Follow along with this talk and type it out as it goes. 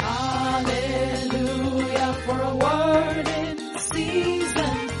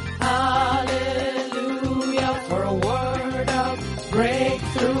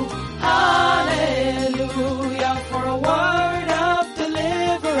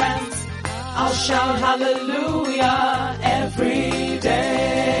I'll shout hallelujah every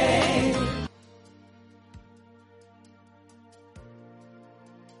day.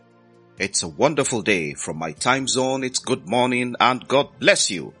 It's a wonderful day. From my time zone, it's good morning and God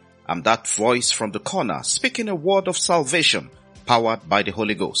bless you. I'm that voice from the corner speaking a word of salvation powered by the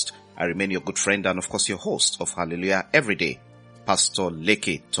Holy Ghost. I remain your good friend and of course your host of Hallelujah Every Day, Pastor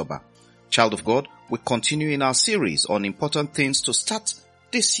Leke Toba. Child of God, we continue in our series on important things to start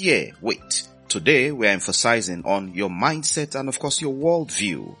this year with. Today we are emphasizing on your mindset and of course your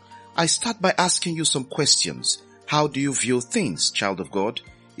worldview. I start by asking you some questions. How do you view things, child of God?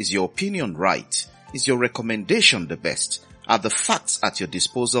 Is your opinion right? Is your recommendation the best? Are the facts at your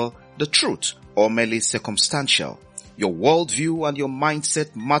disposal the truth or merely circumstantial? Your worldview and your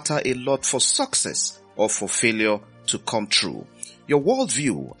mindset matter a lot for success or for failure to come true. Your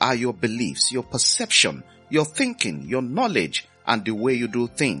worldview are your beliefs, your perception, your thinking, your knowledge, and the way you do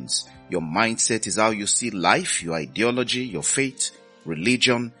things. Your mindset is how you see life, your ideology, your faith,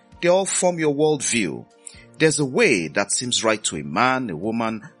 religion. They all form your worldview. There's a way that seems right to a man, a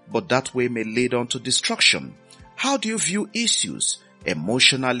woman, but that way may lead on to destruction. How do you view issues?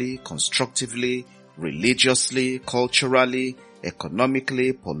 Emotionally, constructively, religiously, culturally,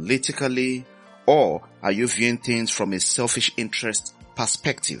 economically, politically? Or are you viewing things from a selfish interest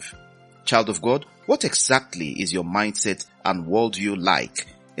perspective? Child of God, what exactly is your mindset and worldview like?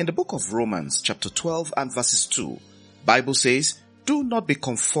 In the book of Romans chapter 12 and verses 2, Bible says, "Do not be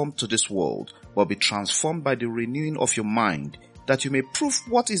conformed to this world, but be transformed by the renewing of your mind, that you may prove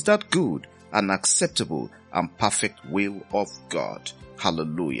what is that good and acceptable and perfect will of God."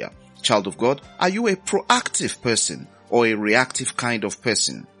 Hallelujah. Child of God, are you a proactive person or a reactive kind of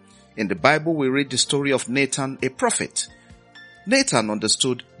person? In the Bible, we read the story of Nathan, a prophet. Nathan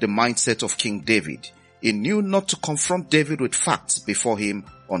understood the mindset of King David. He knew not to confront David with facts before him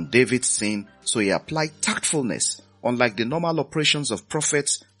on David's sin, so he applied tactfulness, unlike the normal operations of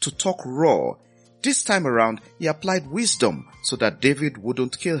prophets, to talk raw. This time around, he applied wisdom so that David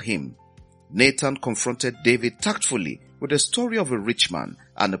wouldn't kill him. Nathan confronted David tactfully with a story of a rich man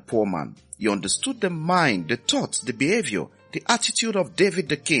and a poor man. He understood the mind, the thoughts, the behavior, the attitude of David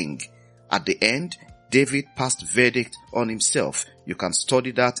the king. At the end, David passed verdict on himself. You can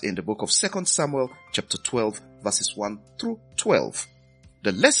study that in the book of 2 Samuel chapter 12 verses 1 through 12.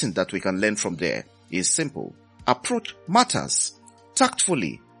 The lesson that we can learn from there is simple. Approach matters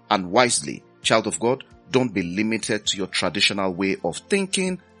tactfully and wisely. Child of God, don't be limited to your traditional way of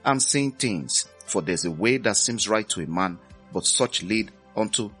thinking and seeing things, for there's a way that seems right to a man, but such lead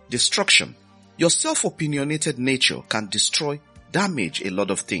unto destruction. Your self-opinionated nature can destroy, damage a lot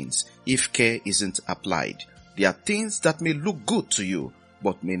of things if care isn't applied. There are things that may look good to you,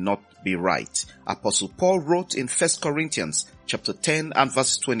 but may not be right. Apostle Paul wrote in 1 Corinthians chapter 10 and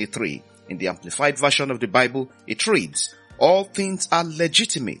verse 23. In the Amplified Version of the Bible, it reads, "All things are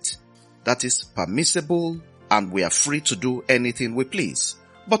legitimate," that is permissible, and we are free to do anything we please.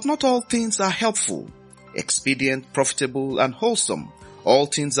 But not all things are helpful, expedient, profitable, and wholesome. All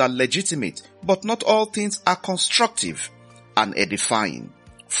things are legitimate, but not all things are constructive and edifying.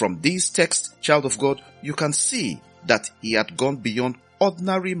 From this text, child of God, you can see that he had gone beyond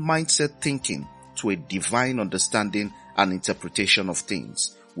ordinary mindset thinking to a divine understanding and interpretation of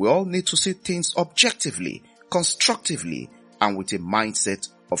things. We all need to see things objectively, constructively, and with a mindset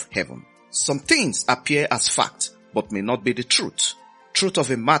of heaven. Some things appear as fact, but may not be the truth. Truth of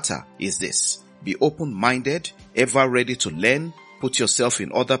a matter is this: be open-minded, ever ready to learn, put yourself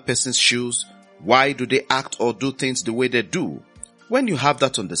in other person's shoes. Why do they act or do things the way they do? When you have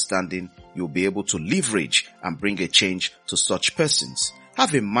that understanding, you'll be able to leverage and bring a change to such persons.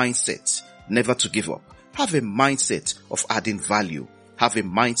 Have a mindset never to give up. Have a mindset of adding value. Have a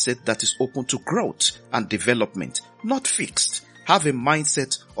mindset that is open to growth and development, not fixed. Have a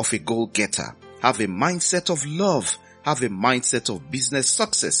mindset of a goal-getter. Have a mindset of love. Have a mindset of business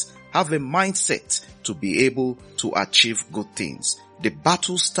success. Have a mindset to be able to achieve good things. The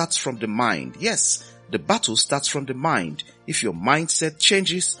battle starts from the mind. Yes, the battle starts from the mind. If your mindset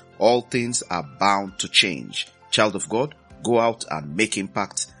changes, all things are bound to change. Child of God, go out and make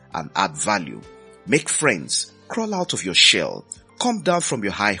impact and add value. Make friends. Crawl out of your shell. Come down from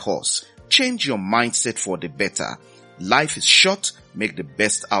your high horse. Change your mindset for the better. Life is short. Make the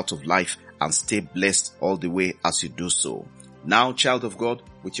best out of life and stay blessed all the way as you do so. Now, child of God,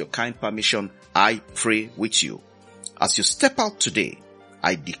 with your kind permission, I pray with you. As you step out today,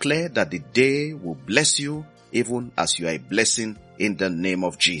 I declare that the day will bless you even as you are a blessing in the name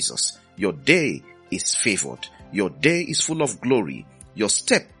of Jesus. Your day is favored. Your day is full of glory. Your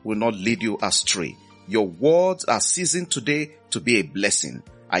step will not lead you astray. Your words are seasoned today to be a blessing.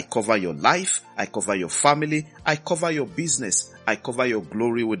 I cover your life. I cover your family. I cover your business. I cover your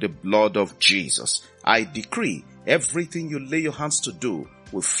glory with the blood of Jesus. I decree everything you lay your hands to do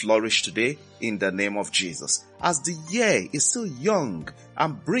will flourish today in the name of Jesus. As the year is still young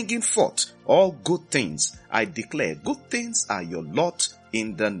and bringing forth all good things, I declare good things are your lot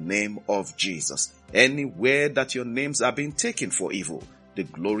in the name of Jesus. Anywhere that your names are being taken for evil, the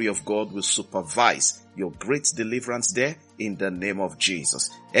glory of God will supervise your great deliverance there in the name of Jesus.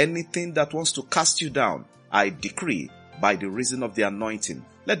 Anything that wants to cast you down, I decree by the reason of the anointing,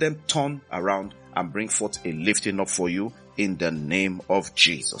 let them turn around and bring forth a lifting up for you in the name of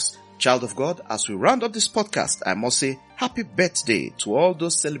Jesus. Child of God, as we round up this podcast, I must say happy birthday to all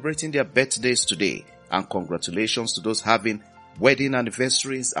those celebrating their birthdays today, and congratulations to those having wedding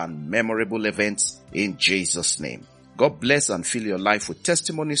anniversaries and memorable events in Jesus' name. God bless and fill your life with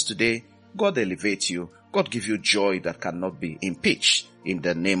testimonies today. God elevate you. God give you joy that cannot be impeached in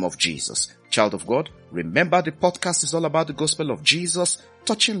the name of Jesus. Child of God, remember the podcast is all about the gospel of Jesus,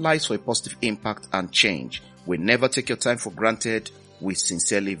 touching lives for a positive impact and change. We never take your time for granted. We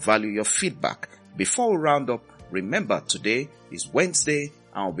sincerely value your feedback. Before we round up, remember today is Wednesday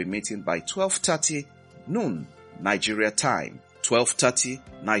and we'll be meeting by 12:30 noon Nigeria time. 12:30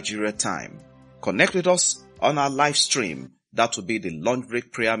 Nigeria time. Connect with us on our live stream. That will be the lunch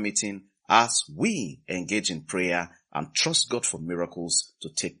break prayer meeting as we engage in prayer and trust God for miracles to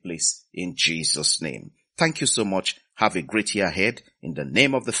take place in Jesus' name. Thank you so much. Have a great year ahead in the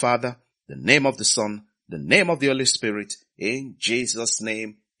name of the Father, the name of the Son, the name of the Holy Spirit. In Jesus'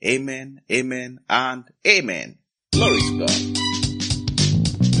 name, amen, amen, and amen. Glory to God.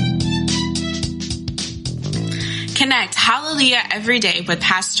 Connect Hallelujah every day with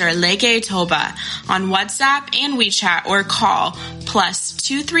Pastor Leke Toba on WhatsApp and WeChat or call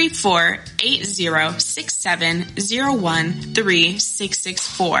 +234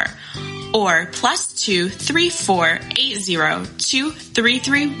 8067013664 or +234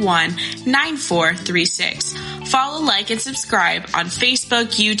 8023319436. Follow, like, and subscribe on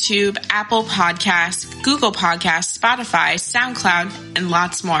Facebook, YouTube, Apple Podcasts, Google Podcasts, Spotify, SoundCloud, and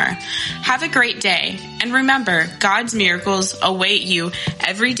lots more. Have a great day, and remember, God's miracles await you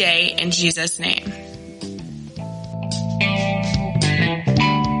every day in Jesus' name.